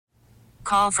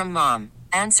call from mom.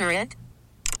 Answer it.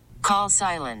 Call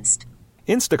silenced.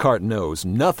 Instacart knows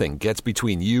nothing gets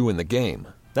between you and the game.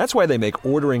 That's why they make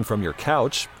ordering from your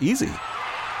couch easy.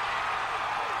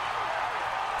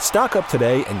 Stock up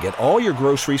today and get all your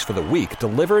groceries for the week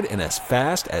delivered in as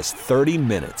fast as 30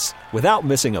 minutes without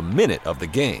missing a minute of the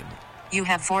game. You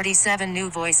have 47 new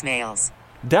voicemails.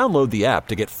 Download the app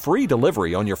to get free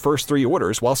delivery on your first 3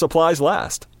 orders while supplies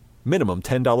last. Minimum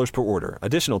 $10 per order.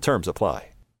 Additional terms apply.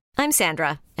 I'm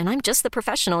Sandra, and I'm just the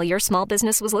professional your small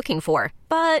business was looking for.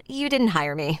 But you didn't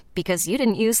hire me because you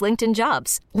didn't use LinkedIn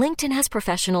Jobs. LinkedIn has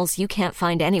professionals you can't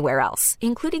find anywhere else,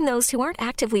 including those who aren't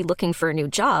actively looking for a new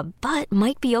job, but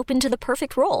might be open to the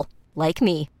perfect role, like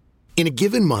me. In a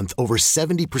given month, over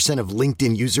 70% of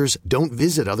LinkedIn users don't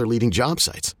visit other leading job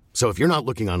sites. So if you're not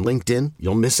looking on LinkedIn,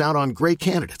 you'll miss out on great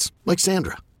candidates like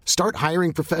Sandra. Start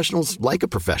hiring professionals like a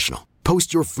professional.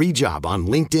 Post your free job on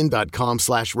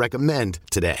linkedin.com/recommend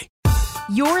today.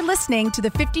 You're listening to the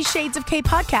 50 Shades of K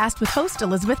podcast with host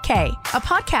Elizabeth K, a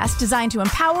podcast designed to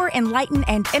empower, enlighten,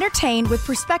 and entertain with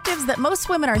perspectives that most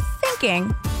women are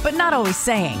thinking, but not always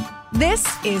saying. This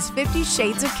is 50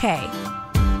 Shades of K.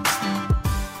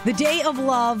 The Day of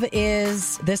Love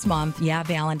is this month. Yeah,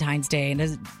 Valentine's Day. And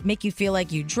does it make you feel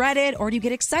like you dread it, or do you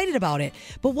get excited about it?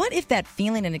 But what if that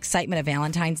feeling and excitement of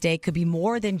Valentine's Day could be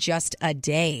more than just a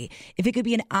day? If it could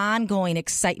be an ongoing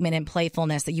excitement and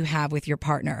playfulness that you have with your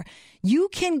partner? You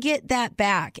can get that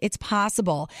back. It's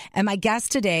possible. And my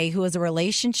guest today, who is a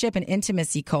relationship and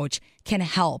intimacy coach, can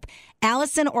help.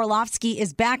 Allison Orlovsky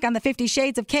is back on the 50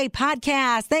 Shades of K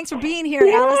podcast. Thanks for being here,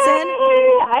 Allison.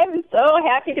 I'm so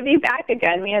happy to be back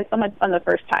again. We had so much fun the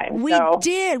first time. We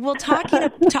did. Well, talking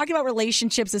about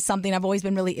relationships is something I've always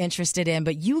been really interested in,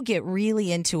 but you get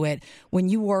really into it when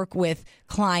you work with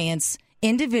clients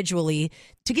individually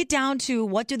to get down to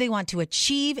what do they want to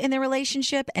achieve in their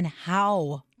relationship and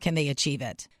how can they achieve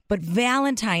it. But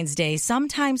Valentine's Day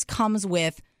sometimes comes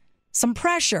with some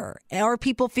pressure, or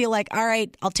people feel like, all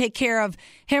right, I'll take care of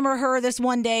him or her this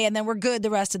one day and then we're good the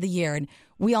rest of the year. And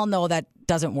we all know that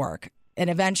doesn't work. And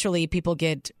eventually people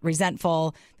get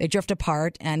resentful, they drift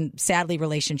apart, and sadly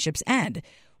relationships end.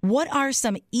 What are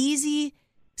some easy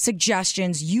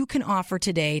suggestions you can offer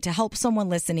today to help someone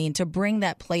listening to bring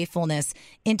that playfulness,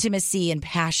 intimacy, and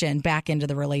passion back into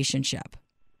the relationship?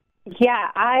 Yeah,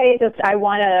 I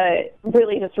want to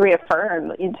really just reaffirm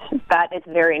that it's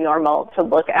very normal to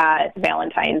look at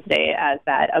Valentine's Day as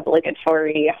that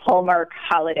obligatory Hallmark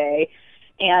holiday.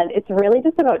 And it's really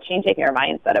just about changing your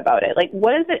mindset about it. Like,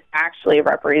 what does it actually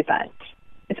represent?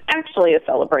 It's actually a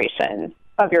celebration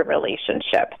of your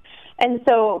relationship. And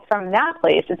so from that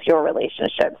place, it's your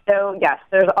relationship. So, yes,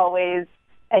 there's always,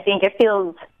 I think it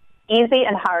feels easy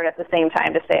and hard at the same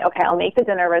time to say, okay, I'll make the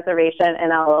dinner reservation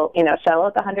and I'll, shell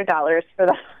out the $100 for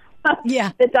the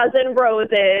dozen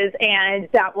roses, and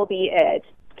that will be it.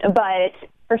 But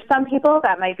for some people,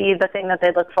 that might be the thing that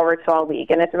they look forward to all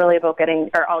week, and it's really about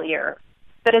all year.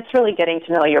 But it's really getting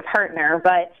to know your partner,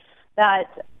 but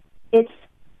that it's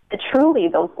truly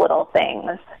those little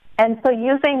things. And so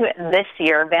using this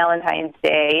year, Valentine's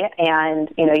Day, and,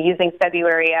 using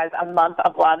February as a month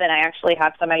of love, and I actually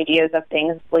have some ideas of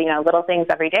things, little things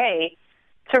every day,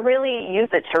 to really use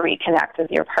it to reconnect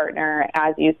with your partner,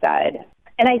 as you said.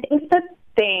 And I think the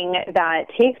thing that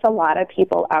takes a lot of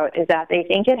people out is that they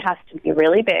think it has to be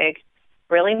really big,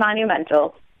 really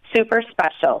monumental, super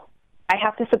special. I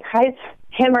have to surprise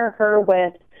him or her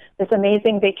with this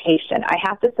amazing vacation. I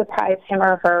have to surprise him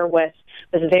or her with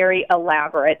this very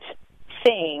elaborate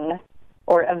thing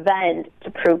or event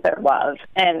to prove their love.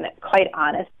 And quite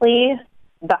honestly,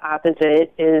 the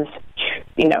opposite is,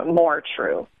 more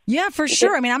true. Yeah, for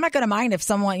sure. I mean, I'm not going to mind if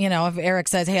someone, if Eric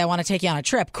says, hey, I want to take you on a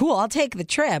trip. Cool, I'll take the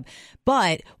trip.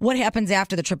 But what happens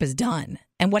after the trip is done?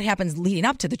 And what happens leading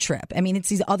up to the trip? I mean, it's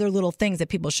these other little things that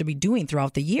people should be doing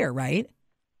throughout the year, right?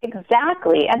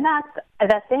 Exactly. And that's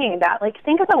the thing that,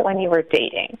 think about when you were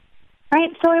dating, right?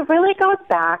 So it really goes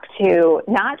back to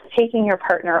not taking your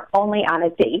partner only on a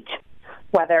date,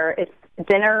 whether it's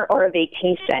dinner or a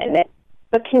vacation,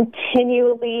 but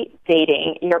continually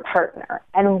dating your partner.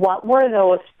 And what were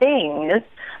those things,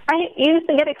 right? You used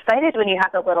to get excited when you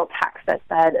had the little text that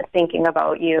said, thinking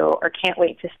about you, or can't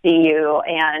wait to see you,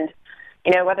 and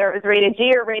whether it was rated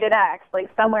G or rated X,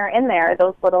 somewhere in there,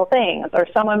 those little things. Or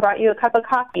someone brought you a cup of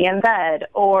coffee in bed,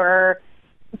 or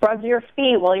rubbed your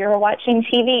feet while you were watching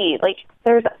TV.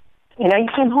 There's, you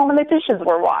came home and the dishes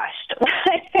were washed.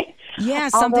 Yeah,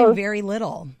 something very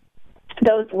little.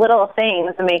 Those little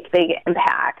things make big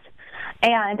impact.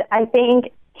 And I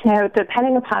think,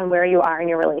 depending upon where you are in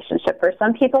your relationship, for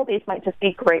some people, these might just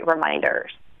be great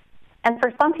reminders. And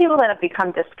for some people that have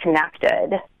become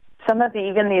disconnected, some of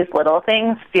even these little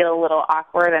things feel a little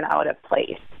awkward and out of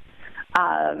place.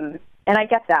 And I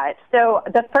get that. So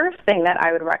the first thing that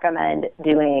I would recommend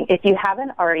doing, if you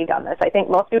haven't already done this, I think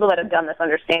most people that have done this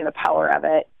understand the power of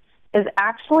it, is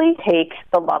actually take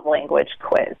the love language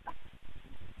quiz.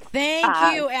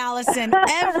 Thank you, Allison.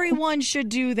 Everyone should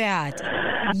do that.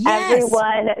 Yes.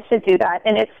 Everyone should do that.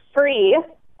 And it's free,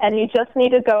 and you just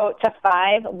need to go to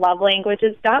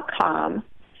 5lovelanguages.com.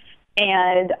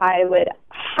 And I would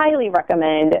highly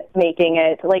recommend making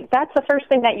it, like, that's the first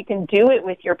thing that you can do it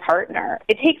with your partner.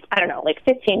 It takes,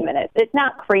 15 minutes. It's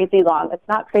not crazy long. It's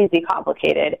not crazy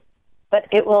complicated, but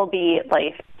it will be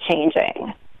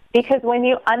life-changing. Because when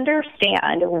you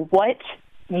understand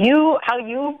how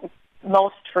you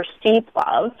most receive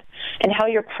love and how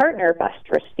your partner best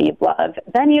receives love,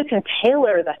 then you can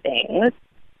tailor the things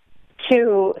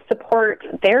to support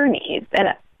their needs.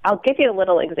 And I'll give you a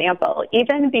little example.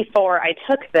 Even before I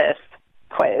took this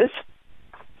quiz,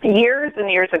 years and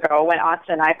years ago when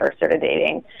Austin and I first started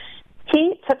dating,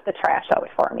 he took the trash out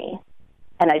for me,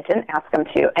 and I didn't ask him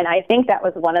to. And I think that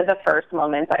was one of the first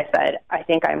moments I said, I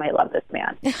think I might love this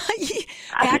man.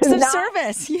 Acts of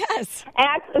service, yes.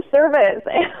 Acts of service.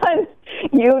 And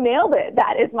you nailed it.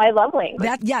 That is my love language.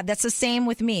 That's the same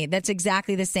with me. That's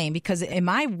exactly the same. Because in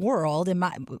my world,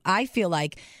 I feel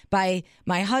like by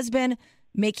my husband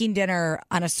making dinner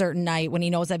on a certain night when he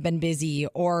knows I've been busy,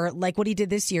 or like what he did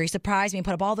this year, he surprised me and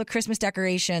put up all the Christmas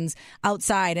decorations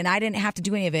outside, and I didn't have to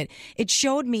do any of it. It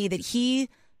showed me that he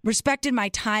respected my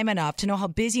time enough to know how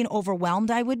busy and overwhelmed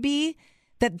I would be,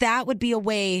 that would be a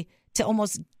way to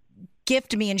almost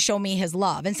gift me and show me his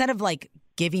love. Instead of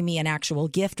giving me an actual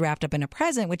gift wrapped up in a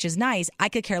present, which is nice, I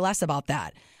could care less about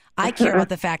that. I care about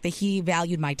the fact that he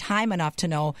valued my time enough to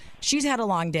know she's had a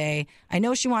long day. I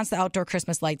know she wants the outdoor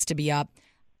Christmas lights to be up.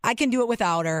 I can do it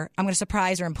without her. I'm going to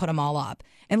surprise her and put them all up.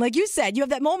 And like you said, you have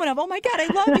that moment of, oh my God, I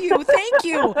love you. Thank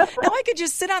you. Now I could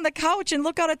just sit on the couch and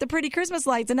look out at the pretty Christmas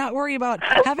lights and not worry about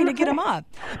having to get them up.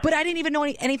 But I didn't even know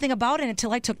anything about it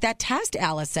until I took that test,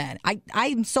 Allison.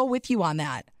 I'm so with you on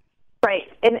that. Right.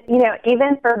 And,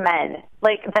 even for men,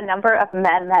 the number of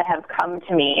men that have come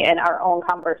to me in our own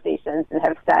conversations and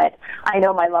have said, I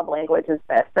know my love language is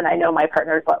this, and I know my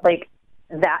partner's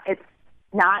that. It's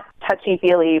not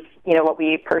touchy-feely, what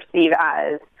we perceive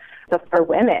as just for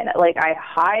women. I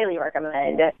highly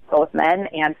recommend both men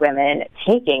and women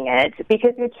taking it,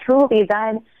 because you truly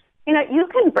then, you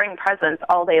can bring presents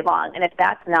all day long, and if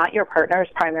that's not your partner's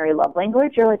primary love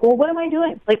language, you're like, well, what am I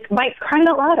doing? Crying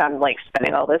out loud, I'm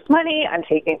spending all this money, I'm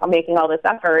making all this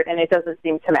effort, and it doesn't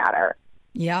seem to matter.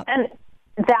 Yeah. And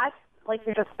that's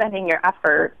you're just spending your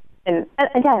effort. And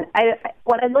again,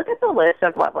 when I look at the list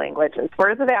of love languages,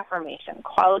 words of affirmation,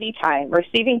 quality time,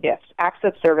 receiving gifts, acts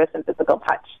of service, and physical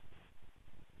touch,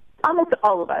 almost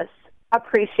all of us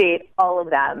appreciate all of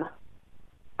them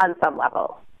on some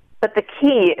level. But the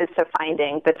key is to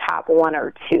finding the top one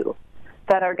or two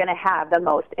that are going to have the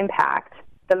most impact,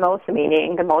 the most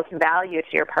meaning, the most value to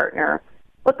your partner,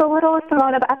 with the littlest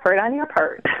amount of effort on your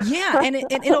part. Yeah, and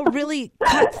it'll really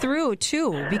cut through,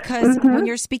 too, because when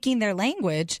you're speaking their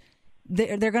language,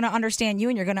 they're going to understand you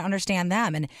and you're going to understand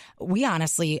them. And we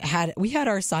honestly had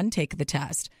our son take the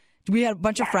test. We had a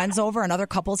bunch of friends over, and other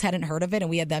couples hadn't heard of it, and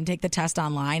we had them take the test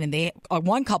online, and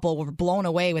one couple were blown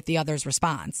away with the other's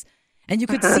response. And you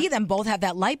could see them both have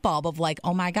that light bulb of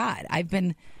oh my God, I've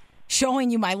been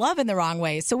showing you my love in the wrong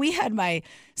way. So we had my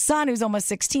son, who's almost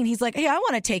 16. He's like, hey, I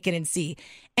want to take it and see.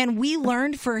 And we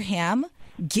learned for him,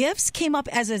 gifts came up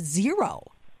as a 0.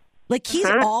 He's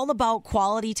all about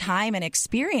quality time and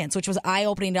experience, which was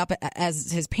eye-opening up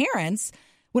as his parents,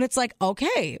 when it's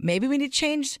okay, maybe we need to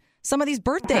change some of these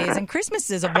birthdays and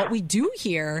Christmases of what we do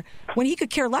here, when he could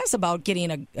care less about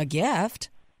getting a gift.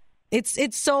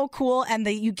 It's so cool. And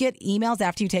you get emails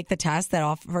after you take the test that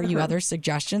offer you other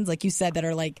suggestions, like you said, that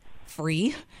are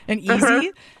free and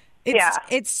easy.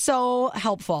 It's so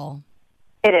helpful.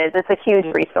 It is. It's a huge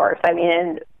resource. I mean,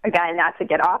 and again, not to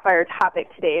get off our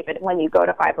topic today, but when you go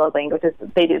to 5 Love Languages,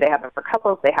 they have it for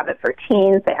couples, they have it for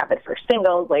teens, they have it for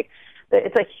singles.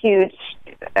 It's a huge,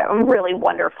 really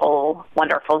wonderful,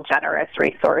 generous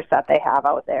resource that they have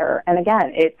out there. And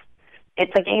again,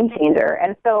 it's a game changer.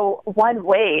 And so one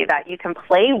way that you can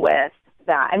play with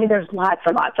that, there's lots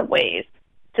and lots of ways,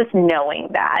 just knowing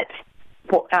that,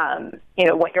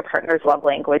 what your partner's love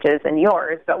language is and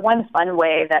yours. But one fun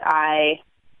way that I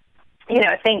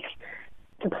think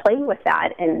to play with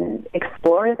that and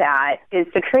explore that is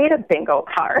to create a bingo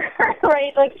card,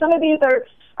 right? Some of these are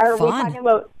we're talking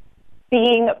about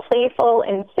being playful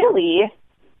and silly,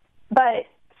 but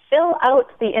fill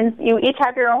out you each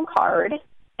have your own card,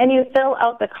 and you fill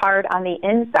out the card on the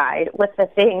inside with the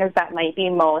things that might be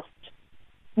most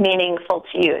meaningful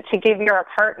to you, to give your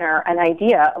partner an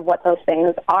idea of what those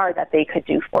things are that they could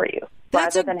do for you.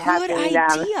 That's rather a than good having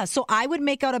idea. them. So I would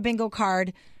make out a bingo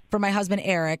card for my husband,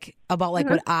 Eric, about like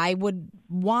what I would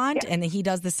want, and he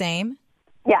does the same?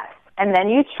 Yes. And then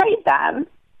you trade them.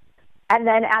 And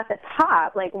then at the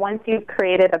top, like once you've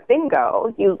created a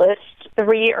bingo, you list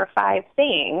 3 or 5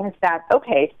 things that,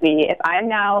 okay, see, if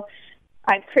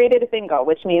I've created a bingo,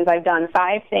 which means I've done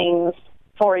 5 things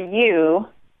for you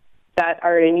that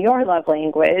are in your love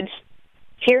language.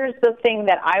 Here's the thing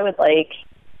that I would like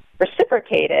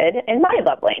reciprocated in my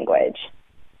love language.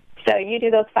 So you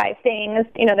do those 5 things,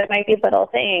 that might be little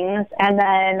things. And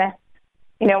then,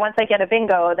 once I get a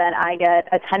bingo, then I get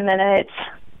a 10-minute,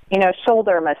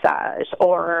 shoulder massage,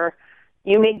 or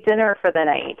you make dinner for the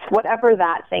night, whatever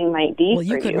that thing might be. Well,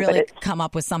 you could really come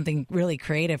up with something really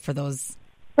creative for those.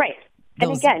 Right.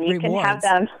 And again, you can have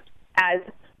them as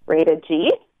rated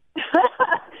G,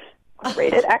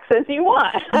 rated X as you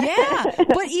want. Yeah.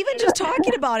 But even just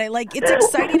talking about it, like, it's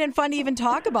exciting and fun to even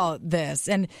talk about this.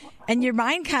 And your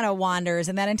mind kind of wanders,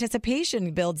 and that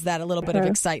anticipation builds that a little bit of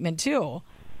excitement too.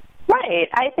 Right.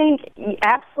 I think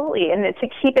absolutely. And to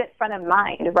keep it front of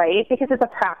mind, right? Because it's a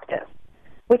practice.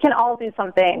 We can all do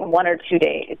something 1 or 2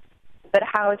 days, but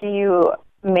how do you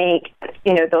make,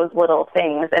 those little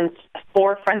things and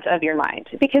forefront of your mind?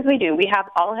 Because we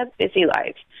all have busy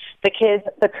lives. The kids,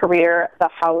 the career, the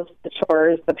house, the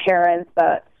chores, the parents,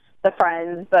 the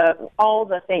friends, all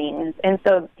the things. And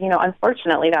so,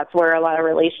 unfortunately, that's where a lot of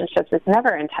relationships, it's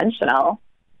never intentional.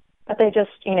 But they just,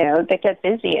 they get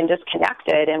busy and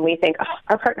disconnected, and we think, oh,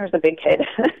 our partner's a big kid,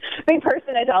 big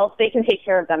person, adults, they can take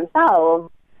care of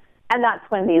themselves. And that's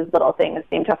when these little things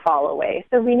seem to fall away.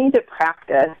 So we need to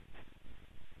practice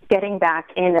getting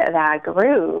back in that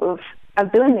groove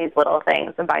of doing these little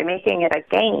things. And by making it a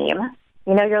game,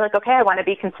 you're like, okay, I want to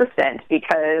be consistent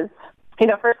because,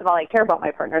 first of all, I care about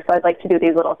my partner, so I'd like to do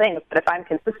these little things. But if I'm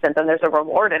consistent, then there's a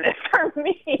reward in it for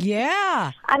me.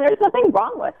 Yeah. And there's nothing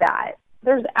wrong with that.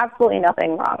 There's absolutely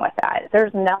nothing wrong with that.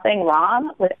 There's nothing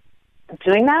wrong with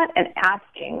doing that and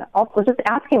asking, also just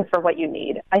asking for what you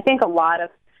need. I think a lot of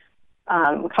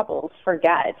couples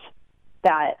forget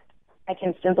that I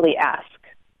can simply ask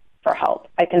for help.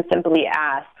 I can simply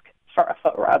ask for a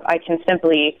foot rub. I can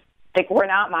simply, we're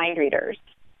not mind readers,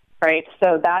 right?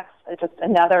 So that's just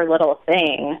another little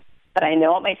thing that I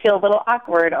know it might feel a little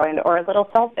awkward or a little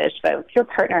selfish, but if your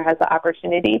partner has the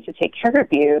opportunity to take care of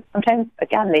you, sometimes,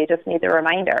 again, they just need the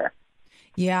reminder.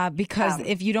 Yeah, because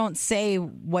if you don't say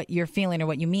what you're feeling or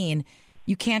what you mean,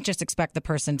 you can't just expect the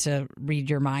person to read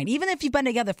your mind. Even if you've been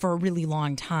together for a really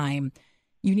long time,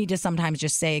 you need to sometimes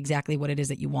just say exactly what it is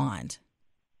that you want.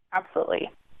 Absolutely.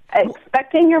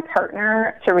 Expecting your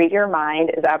partner to read your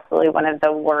mind is absolutely one of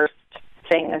the worst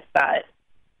things that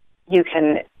you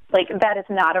can, that is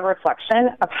not a reflection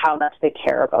of how much they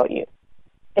care about you.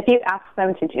 If you ask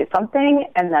them to do something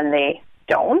and then they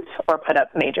don't, or put up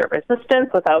major resistance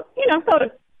without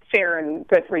a fair and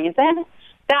good reason,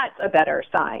 that's a better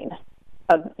sign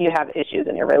of you have issues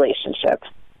in your relationship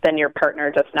than your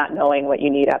partner just not knowing what you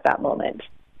need at that moment.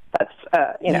 That's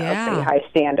a pretty high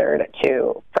standard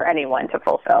for anyone to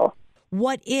fulfill.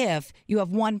 What if you have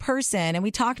one person, and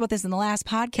we talked about this in the last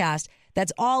podcast,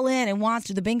 that's all in and wants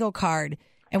to do the bingo card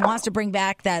and wants to bring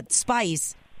back that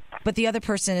spice, but the other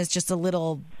person is just a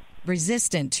little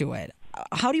resistant to it?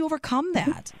 How do you overcome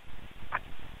that?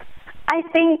 I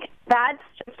think that's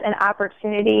just an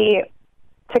opportunity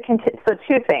to continue. So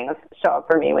 2 things show up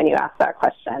for me when you ask that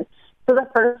question. So the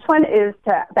first one is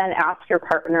to then ask your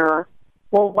partner,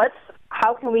 well,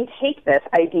 how can we take this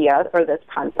idea or this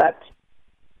concept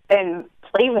and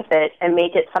play with it and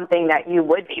make it something that you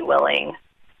would be willing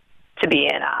to be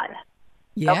in on?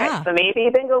 Yeah. Okay, so maybe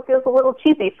bingo feels a little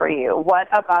cheesy for you. What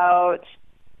about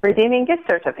redeeming gift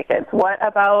certificates? What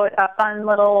about a fun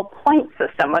little point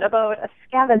system? What about a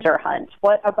scavenger hunt?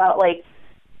 What about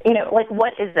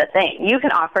what is the thing? You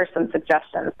can offer some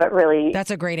suggestions, but really...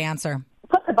 That's a great answer.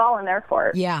 Put the ball in their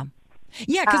court. Yeah.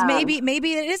 Yeah, because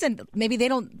maybe it isn't. Maybe they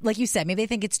don't, like you said, maybe they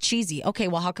think it's cheesy. Okay,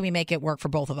 well, how can we make it work for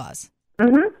both of us?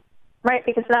 Mm-hmm. Right,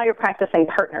 because now you're practicing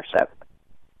partnership,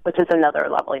 which is another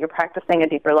level. You're practicing a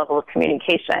deeper level of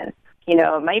communication.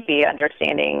 It might be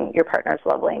understanding your partner's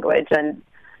love language. And,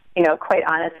 quite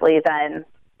honestly, then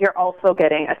you're also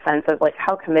getting a sense of,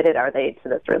 how committed are they to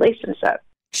this relationship?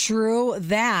 True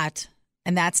that.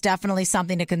 And that's definitely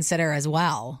something to consider as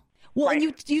well. Well, right.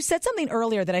 And you said something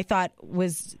earlier that I thought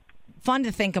was fun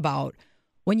to think about.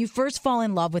 When you first fall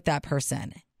in love with that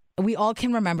person, we all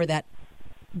can remember that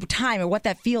time or what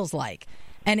that feels like.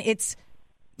 And it's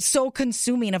so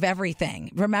consuming of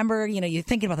everything. Remember, you're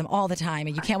thinking about them all the time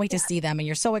and you can't wait to see them and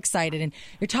you're so excited and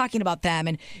you're talking about them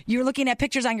and you're looking at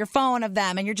pictures on your phone of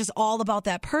them and you're just all about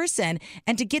that person.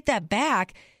 And to get that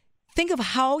back, think of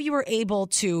how you were able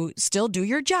to still do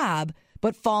your job,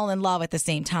 but fall in love at the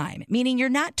same time, meaning you're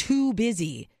not too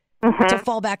busy to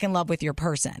fall back in love with your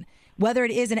person. Whether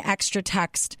it is an extra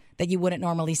text that you wouldn't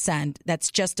normally send,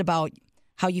 that's just about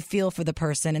how you feel for the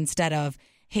person instead of,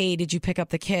 hey, did you pick up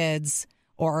the kids?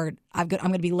 Or I'm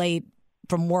going to be late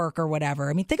from work or whatever.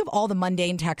 I mean, think of all the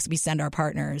mundane texts we send our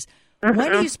partners.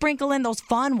 When do you sprinkle in those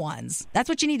fun ones? That's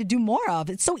what you need to do more of.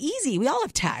 It's so easy. We all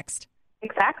have text.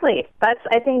 Exactly. That's,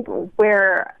 I think,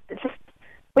 where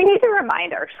we need to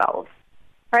remind ourselves,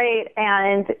 right?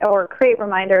 Or create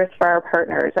reminders for our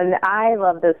partners. And I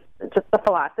love this, just the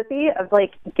philosophy of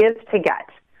give to get.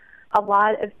 A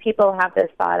lot of people have this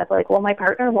thought of well, my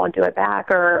partner won't do it back,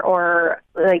 or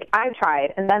I've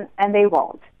tried and they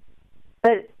won't.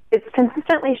 But it's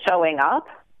consistently showing up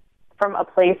from a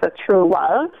place of true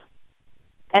love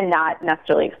and not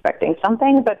necessarily expecting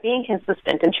something, but being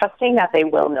consistent and trusting that they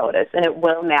will notice and it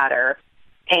will matter.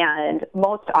 And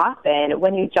most often,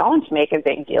 when you don't make a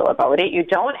big deal about it, you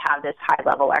don't have this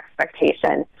high-level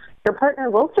expectation, your partner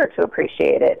will start to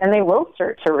appreciate it and they will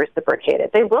start to reciprocate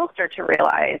it. They will start to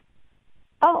realize,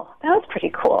 oh, that was pretty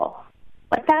cool.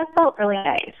 That felt really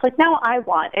nice. Now I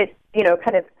want it,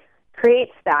 kind of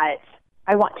creates that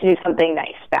I want to do something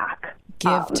nice back.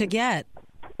 Give to get.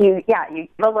 You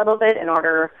give a little bit in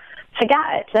order to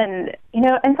get. And,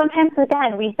 and sometimes,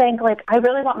 again, we think, I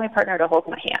really want my partner to hold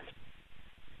my hand.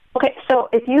 Okay, so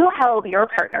if you held your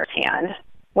partner's hand,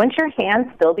 wouldn't your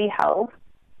hand still be held?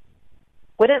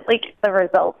 Wouldn't, the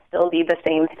results still be the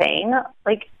same thing?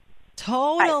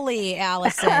 Totally,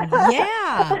 Allison.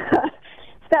 Yeah.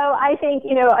 So I think,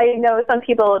 I know some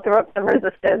people throw up some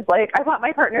resistance, I want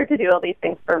my partner to do all these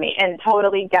things for me, and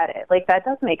totally get it. That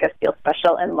does make us feel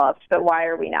special and loved, but why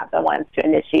are we not the ones to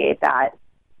initiate that,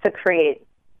 to create,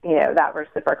 that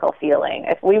reciprocal feeling?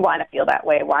 If we want to feel that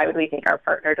way, why would we think our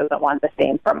partner doesn't want the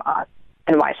same from us?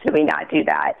 And why should we not do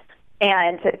that?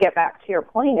 And to get back to your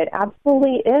point, it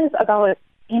absolutely is about,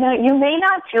 you may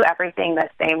not do everything the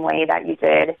same way that you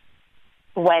did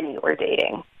when you were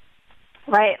dating,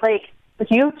 right?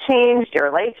 You've changed,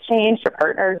 your life changed, your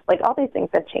partners, all these things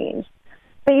have changed.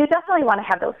 But you definitely want to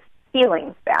have those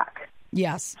feelings back.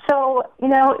 Yes. So,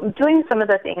 doing some of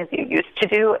the things you used to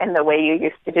do and the way you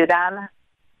used to do them,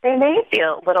 they may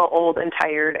feel a little old and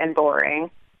tired and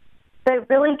boring. But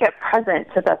really get present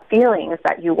to the feelings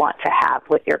that you want to have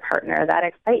with your partner, that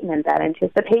excitement, that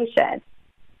anticipation.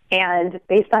 And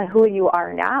based on who you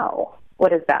are now,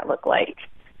 what does that look like?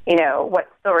 What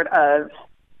sort of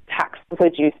text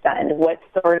would you send? What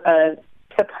sort of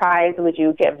surprise would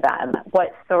you give them?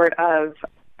 What sort of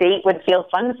date would feel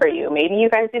fun for you? Maybe you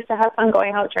guys used to have fun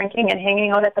going out drinking and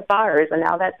hanging out at the bars, and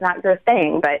now that's not your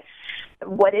thing. But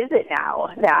what is it now?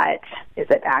 Is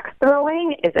it axe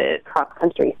throwing? Is it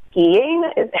cross-country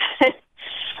skiing? Is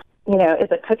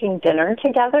it cooking dinner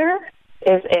together?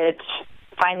 Is it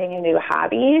finding a new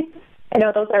hobby? I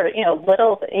know those are,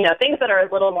 little, things that are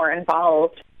a little more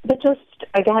involved. But just,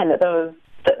 again,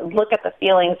 look at the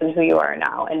feelings and who you are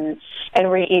now and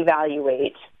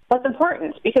reevaluate what's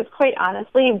important. Because quite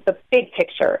honestly, the big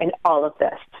picture in all of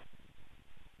this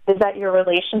is that your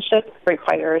relationship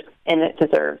requires and it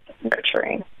deserves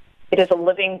nurturing. It is a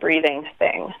living, breathing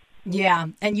thing. Yeah,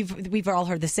 and we've all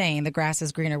heard the saying, the grass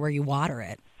is greener where you water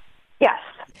it. Yes.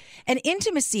 And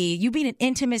intimacy, you being an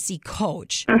intimacy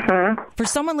coach, for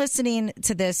someone listening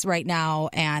to this right now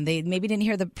and they maybe didn't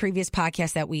hear the previous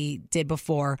podcast that we did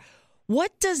before,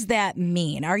 what does that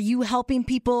mean? Are you helping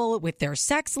people with their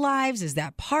sex lives? Is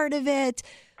that part of it?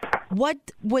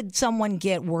 What would someone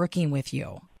get working with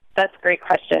you? That's a great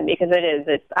question because it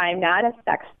is. I'm not a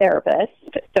sex therapist,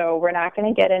 so we're not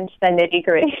going to get into the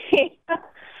nitty-gritty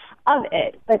of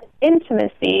it. But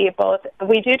intimacy,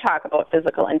 we do talk about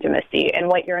physical intimacy and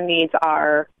what your needs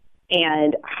are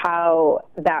and how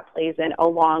that plays in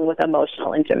along with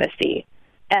emotional intimacy.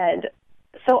 And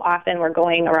so often we're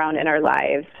going around in our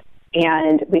lives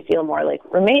and we feel more like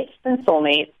roommates than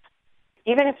soulmates.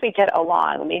 Even if we get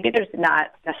along, maybe there's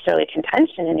not necessarily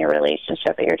contention in your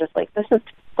relationship, but you're just this is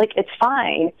it's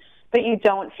fine, but you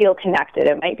don't feel connected.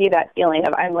 It might be that feeling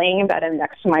of I'm laying in bed and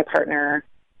next to my partner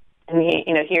and he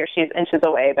or she's inches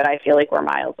away, but I feel like we're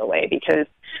miles away because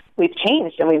we've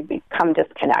changed and we've become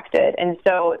disconnected. And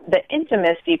so the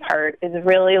intimacy part is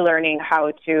really learning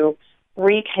how to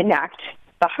reconnect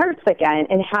the hearts again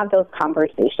and have those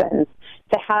conversations,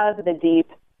 to have the deep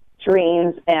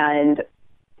dreams and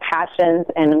passions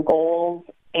and goals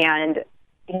and,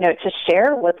 to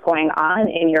share what's going on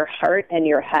in your heart and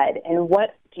your head and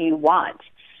what do you want.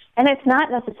 And it's not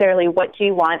necessarily what do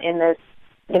you want in this,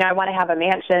 I want to have a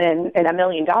mansion and $1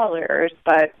 million,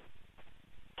 but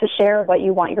to share what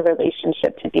you want your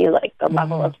relationship to be like, the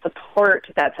level of support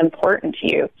that's important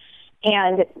to you.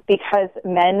 And because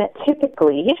men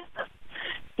typically,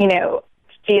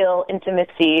 feel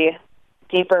intimacy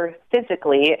deeper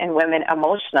physically and women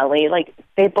emotionally, like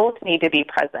they both need to be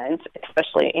present,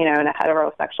 especially, in a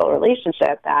heterosexual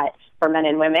relationship, that for men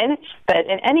and women, but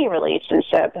in any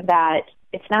relationship, that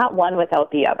it's not one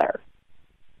without the other.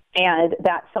 And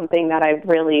that's something that I've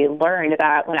really learned,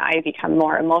 that when I become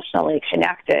more emotionally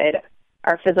connected,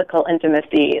 our physical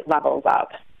intimacy levels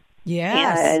up.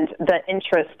 Yes. And the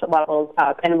interest levels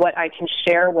up, and what I can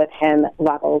share with him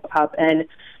levels up. And,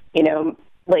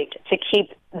 to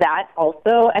keep that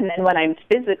also. And then when I'm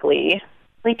physically,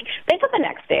 think of the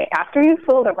next day after you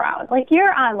fooled around,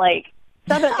 you're on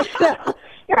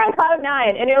you're on cloud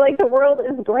nine, and you're like, the world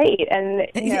is great. And,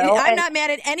 I'm not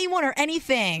mad at anyone or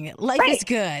anything. Life is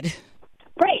good.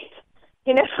 Right.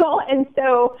 And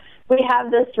so we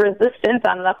have this resistance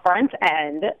on the front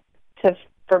end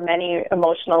for many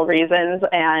emotional reasons.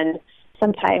 And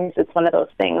sometimes it's one of those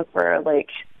things where,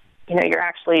 you're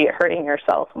actually hurting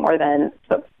yourself more than,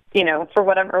 for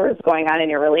whatever is going on in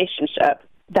your relationship,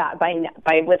 that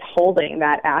by withholding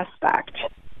that aspect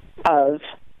of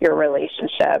your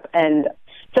relationship. And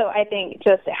so I think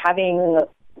just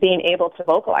being able to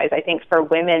vocalize, I think for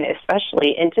women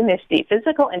especially, intimacy,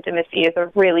 physical intimacy is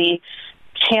a really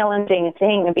challenging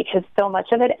thing, because so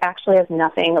much of it actually has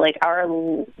nothing, our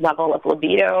level of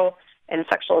libido and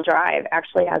sexual drive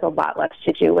actually has a lot less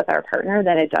to do with our partner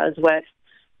than it does with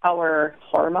our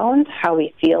hormones, how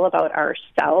we feel about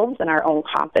ourselves and our own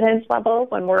confidence level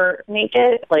when we're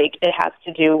naked. It has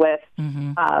to do with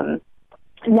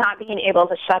not being able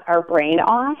to shut our brain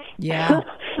off. Yeah.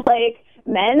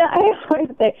 Men, I always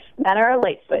say, men are a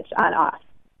light switch on off.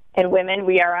 And women,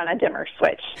 we are on a dimmer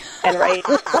switch. And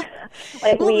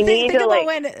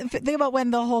think about when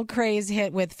the whole craze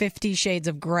hit with 50 Shades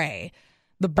of Grey,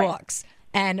 the books. Right.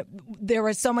 And there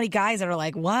were so many guys that are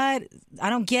like, what? I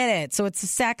don't get it. So it's a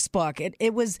sex book.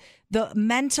 It was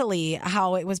mentally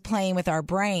how it was playing with our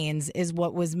brains is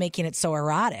what was making it so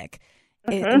erotic.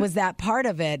 It was that part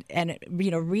of it, and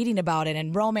reading about it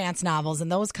and romance novels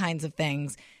and those kinds of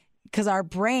things, because our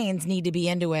brains need to be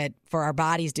into it for our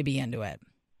bodies to be into it.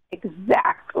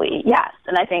 Exactly, yes.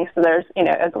 And I think so there's,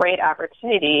 a great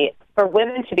opportunity for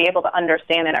women to be able to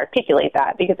understand and articulate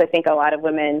that, because I think a lot of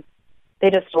women, they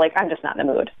just I'm just not in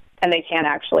the mood. And they can't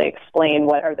actually explain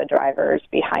what are the drivers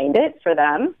behind it for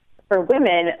them. For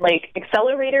women,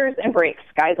 accelerators and brakes,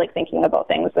 guys like thinking about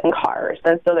things in cars.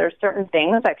 And so there's certain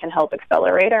things that can help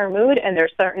accelerate our mood, and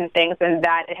there's certain things in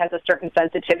that it has a certain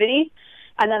sensitivity.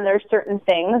 And then there's certain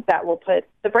things that will put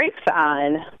the brakes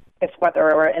on, whether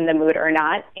we're in the mood or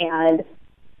not. And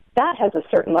that has a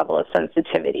certain level of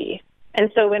sensitivity. And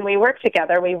so when we work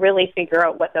together, we really figure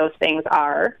out what those things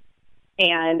are,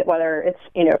 and whether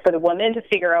it's, for the woman to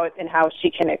figure out and how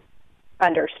she can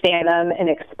understand them and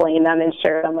explain them and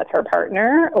share them with her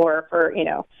partner, or for,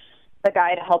 the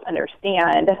guy to help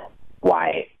understand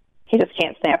why he just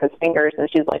can't snap his fingers, and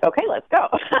she's like, okay, let's go.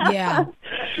 Yeah.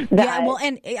 Well,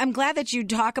 and I'm glad that you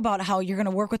talk about how you're going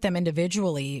to work with them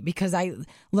individually, because I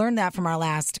learned that from our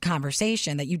last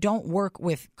conversation, that you don't work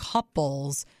with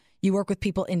couples, you work with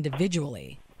people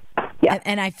individually. Yeah.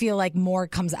 And I feel like more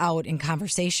comes out in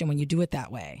conversation when you do it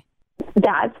that way.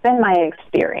 That's been my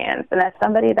experience. And as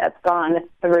somebody that's gone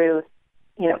through,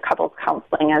 couples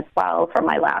counseling as well from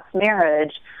my last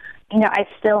marriage, I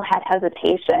still had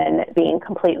hesitation being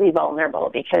completely vulnerable,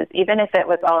 because even if it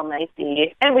was all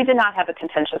nicey, and we did not have a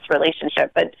contentious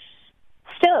relationship, but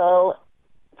still,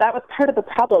 that was part of the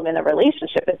problem in the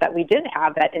relationship, is that we did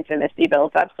have that intimacy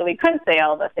built up, so we couldn't say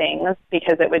all the things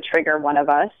because it would trigger one of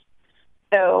us.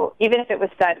 So even if it was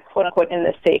said, quote unquote, in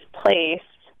the safe place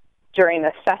during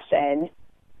the session,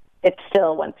 it's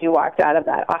still, once you walked out of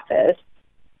that office,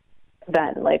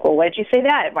 then why did you say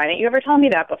that? Why didn't you ever tell me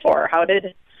that before?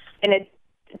 And it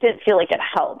didn't feel like it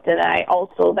helped. And I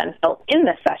also then felt in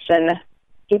the session,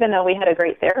 even though we had a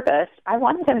great therapist, I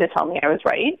wanted him to tell me I was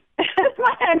right.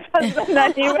 My ex-husband,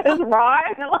 that he was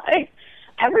wrong.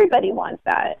 Everybody wants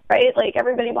that, right?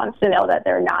 Everybody wants to know that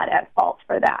they're not at fault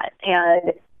for that.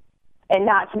 And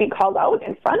not to be called out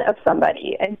in front of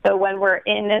somebody. And so when we're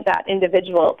in that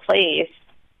individual place,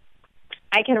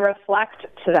 I can reflect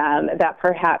to them that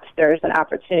perhaps there's an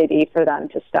opportunity for them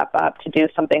to step up, to do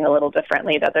something a little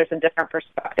differently, that there's a different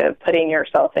perspective, putting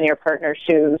yourself in your partner's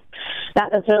shoes.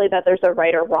 Not necessarily that there's a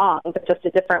right or wrong, but just a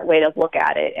different way to look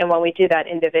at it. And when we do that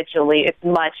individually, it's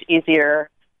much easier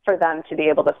for them to be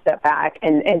able to step back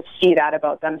and see that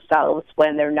about themselves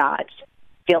when they're not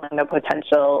feeling the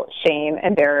potential shame,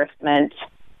 embarrassment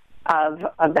of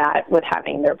that with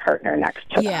having their partner next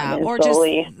to them. Yeah, or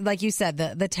slowly, just, like you said,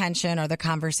 the tension or the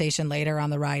conversation later on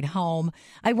the ride home.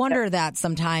 I wonder that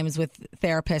sometimes with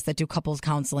therapists that do couples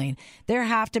counseling, there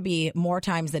have to be more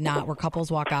times than not where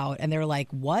couples walk out and they're like,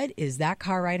 what is that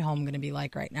car ride home going to be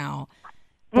like right now?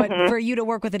 But for you to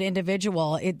work with an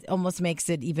individual, it almost makes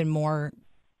it even more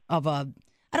of a,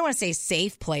 I don't want to say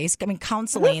safe place. I mean,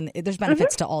 counseling, there's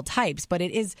benefits to all types, but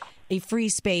it is a free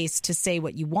space to say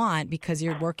what you want because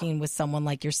you're working with someone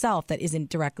like yourself that isn't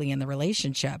directly in the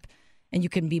relationship. And you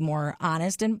can be more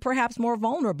honest and perhaps more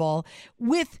vulnerable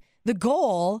with the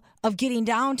goal of getting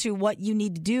down to what you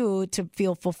need to do to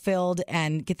feel fulfilled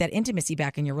and get that intimacy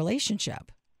back in your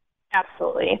relationship.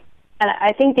 Absolutely. And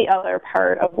I think the other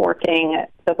part of working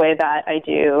the way that I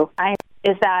do,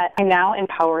 is that I'm now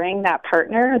empowering that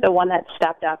partner, the one that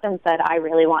stepped up and said, I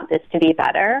really want this to be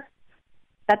better,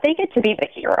 that they get to be the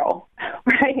hero,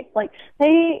 right? Like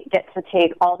they get to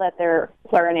take all that they're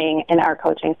learning in our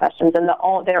coaching sessions and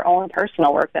their own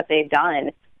personal work that they've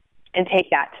done and take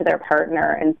that to their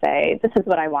partner and say, this is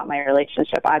what I want my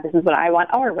relationship. This is what I want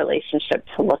our relationship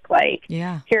to look like.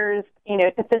 Yeah. Here's,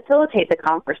 to facilitate the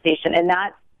conversation, and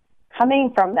that's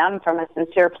coming from them from a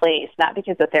sincere place, not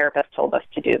because the therapist told us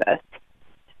to do this.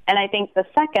 And I think the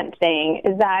second thing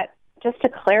is that just to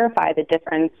clarify the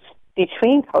difference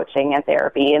between coaching and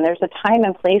therapy, and there's a time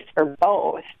and place for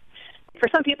both. For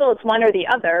some people, it's one or the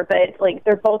other, but like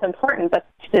they're both important, but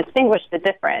to distinguish the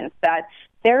difference, that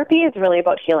therapy is really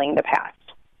about healing the past,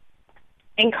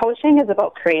 and coaching is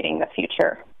about creating the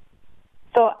future.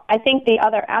 So I think the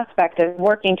other aspect of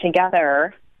working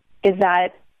together is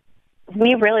that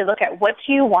we really look at what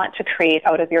do you want to create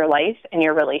out of your life and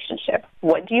your relationship?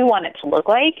 What do you want it to look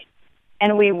like?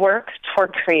 And we work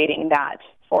toward creating that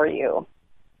for you.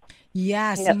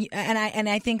 Yes, and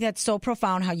I think that's so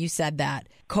profound how you said that.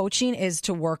 Coaching is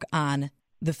to work on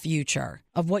the future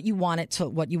of what you want it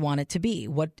to be.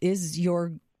 What is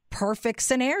your perfect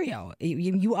scenario?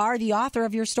 You are the author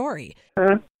of your story.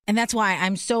 Mm-hmm. And that's why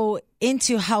I'm so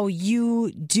into how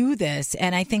you do this.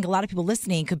 And I think a lot of people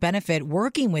listening could benefit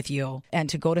working with you and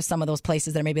to go to some of those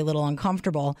places that are maybe a little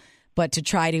uncomfortable, but to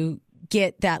try to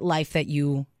get that life that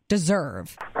you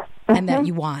deserve and that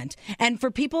you want. And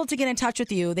for people to get in touch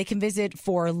with you, they can visit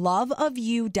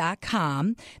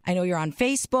forloveofyou.com. I know you're on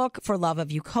Facebook for Love of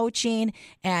You Coaching,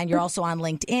 and you're also on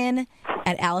LinkedIn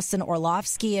at Allison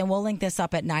Orlovsky, and we'll link this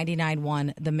up at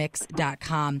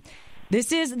 991themix.com.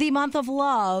 This is the month of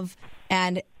love,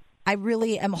 and I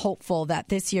really am hopeful that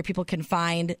this year people can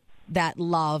find that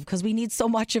love because we need so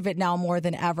much of it now more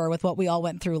than ever with what we all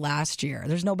went through last year.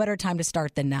 There's no better time to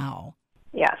start than now.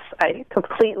 Yes, I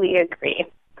completely agree.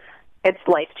 It's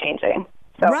life-changing.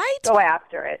 So right? Go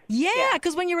after it. Yeah,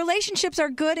 because when your relationships are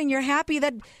good and you're happy,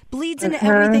 that bleeds into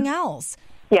everything else.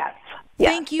 Yes.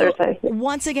 Thank you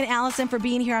once again, Allison, for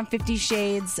being here on 50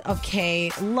 Shades of K.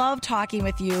 Love talking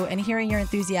with you and hearing your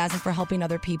enthusiasm for helping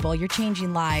other people. You're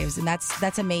changing lives, and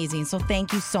that's amazing. So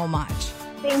thank you so much.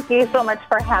 Thank you so much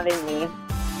for having me.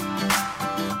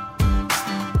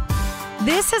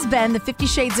 This has been the 50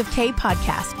 Shades of K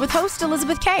podcast with host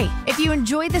Elizabeth K. If you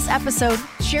enjoyed this episode,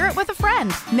 share it with a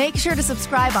friend. Make sure to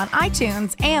subscribe on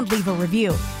iTunes and leave a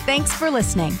review. Thanks for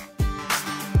listening.